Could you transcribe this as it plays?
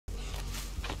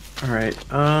Alright,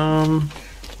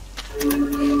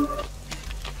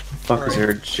 fuck is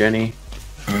there, Jenny?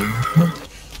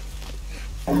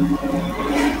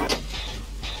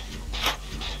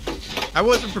 I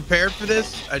wasn't prepared for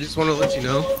this. I just want to let you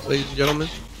know, ladies and gentlemen,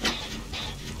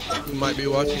 who might be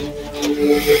watching.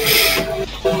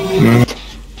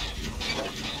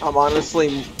 I'm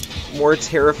honestly more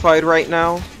terrified right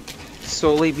now,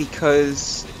 solely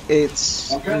because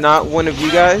it's not one of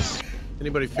you guys.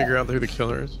 Anybody figure out who the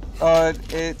killer is?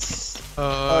 It's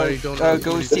I don't know a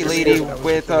ghosty lady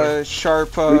with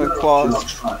sharp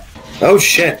claws. Oh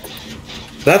shit!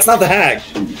 That's not the hag.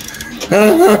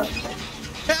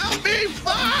 Help me,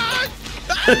 fuck!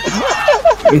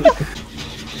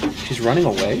 She's running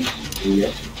away?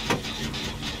 Yeah.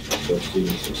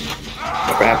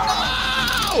 Crap.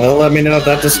 Well, let me know if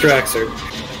that distracts her.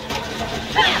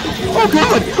 Oh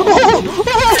god!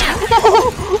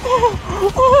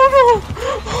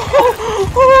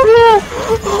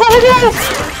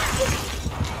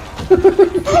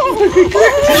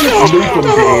 Loop him,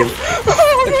 Dave.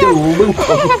 Loop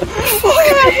him.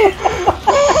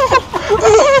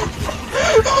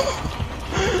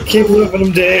 Keep looping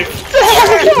him, Dave.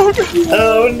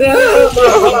 Oh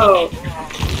no!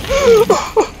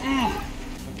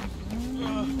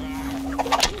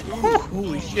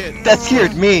 Holy shit. That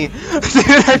scared me!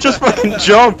 Dude, I just fucking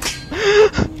jumped!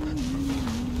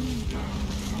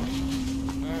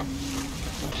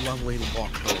 Lovely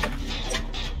walk.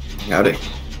 Howdy.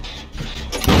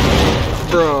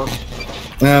 Bro,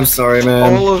 I'm sorry,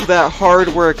 man. all of that hard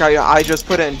work I just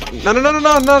put in. No,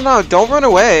 don't run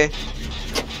away.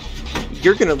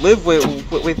 You're gonna live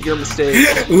with your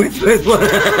mistakes.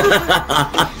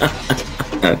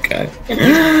 Okay.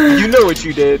 You know what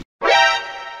you did.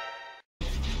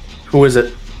 Who is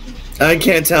it? I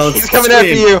can't tell. It's He's coming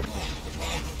after you.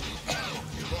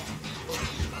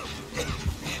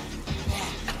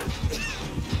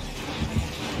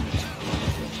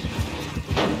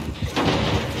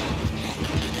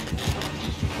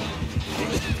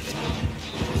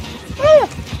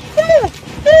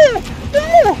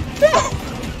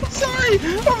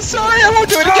 I'm sorry, I won't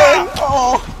do it again.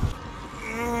 Oh.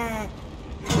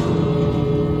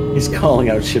 He's calling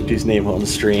out Shifty's name on the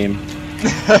stream.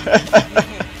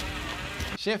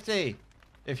 Shifty,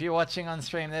 if you're watching on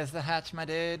stream, there's the hatch, my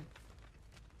dude.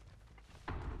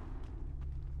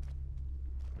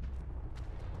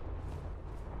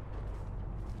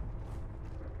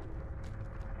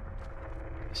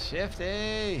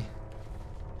 Shifty!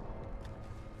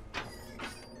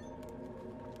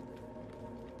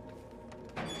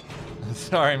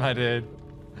 Sorry, my dude.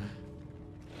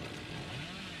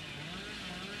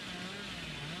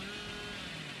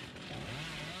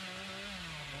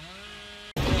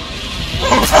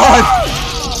 Oh god!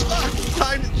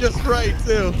 Timed it just right,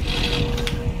 too.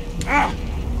 Ah!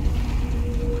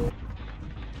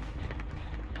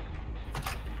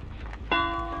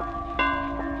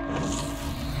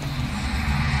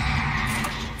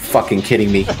 Fucking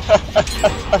kidding me.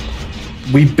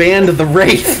 We banned the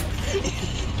Wraith!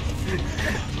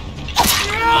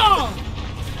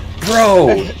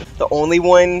 Bro! The only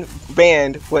one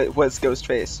banned was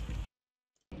Ghostface.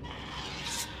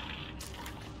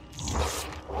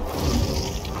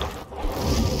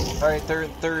 Alright,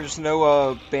 there's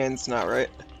no bans now, right?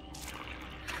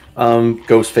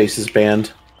 Ghostface is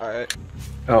banned. Alright.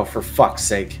 Oh, for fuck's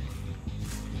sake.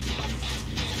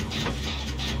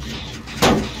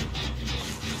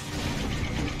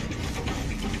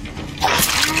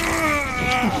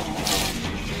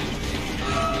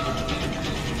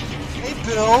 Hey,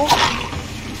 Bill!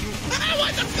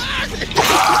 What the fuck?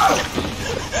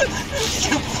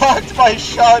 You blocked my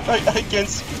shot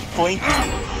against Blinky.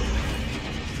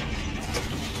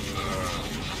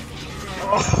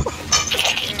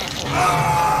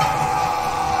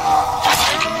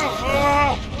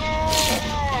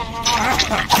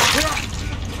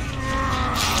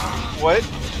 What?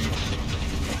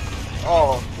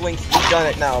 Oh, Blink, you've done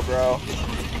it now, bro.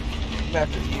 I'm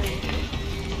after you.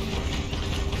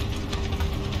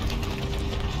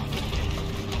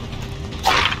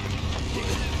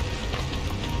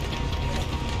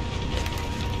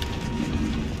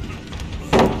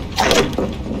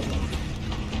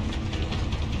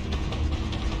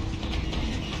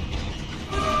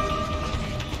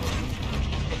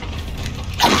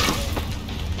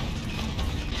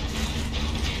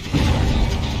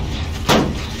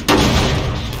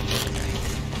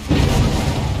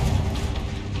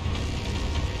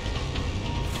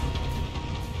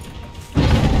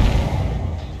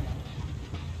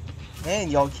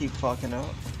 And y'all keep fucking up.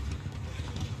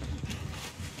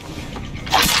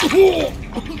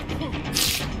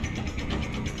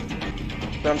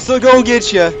 But I'm still gonna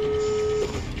get you. Come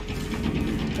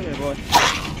here, boy.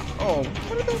 Oh,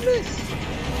 how did I miss?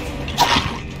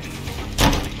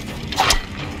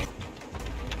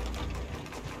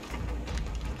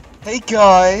 Hey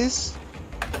guys.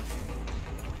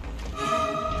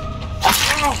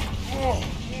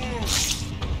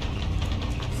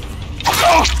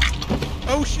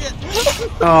 Oh shit!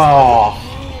 Oh.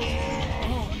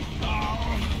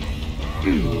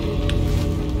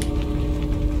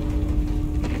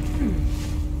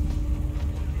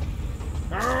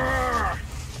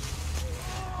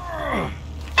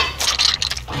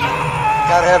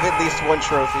 Gotta have at least one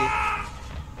trophy.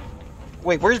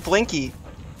 Wait, where's Blinky?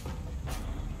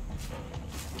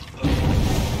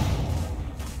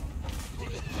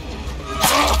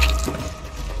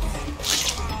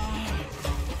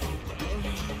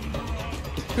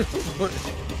 What?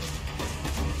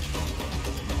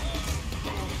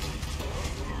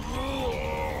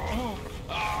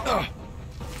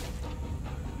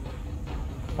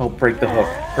 Oh, break the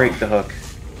hook. Break the hook.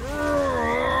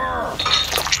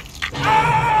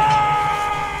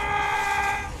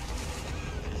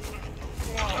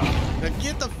 Now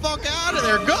get the fuck out of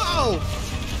there! Go!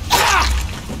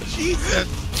 Jesus!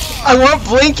 I want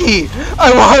Blinky!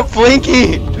 I want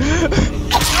Blinky!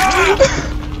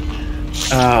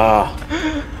 Ah.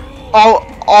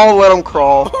 I'll let him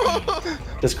crawl.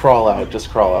 Just crawl out. Just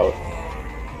crawl out.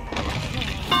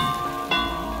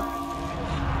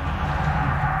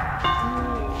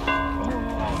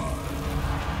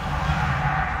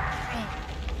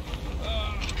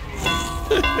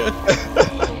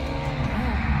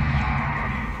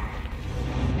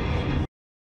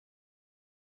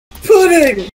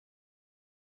 Pudding!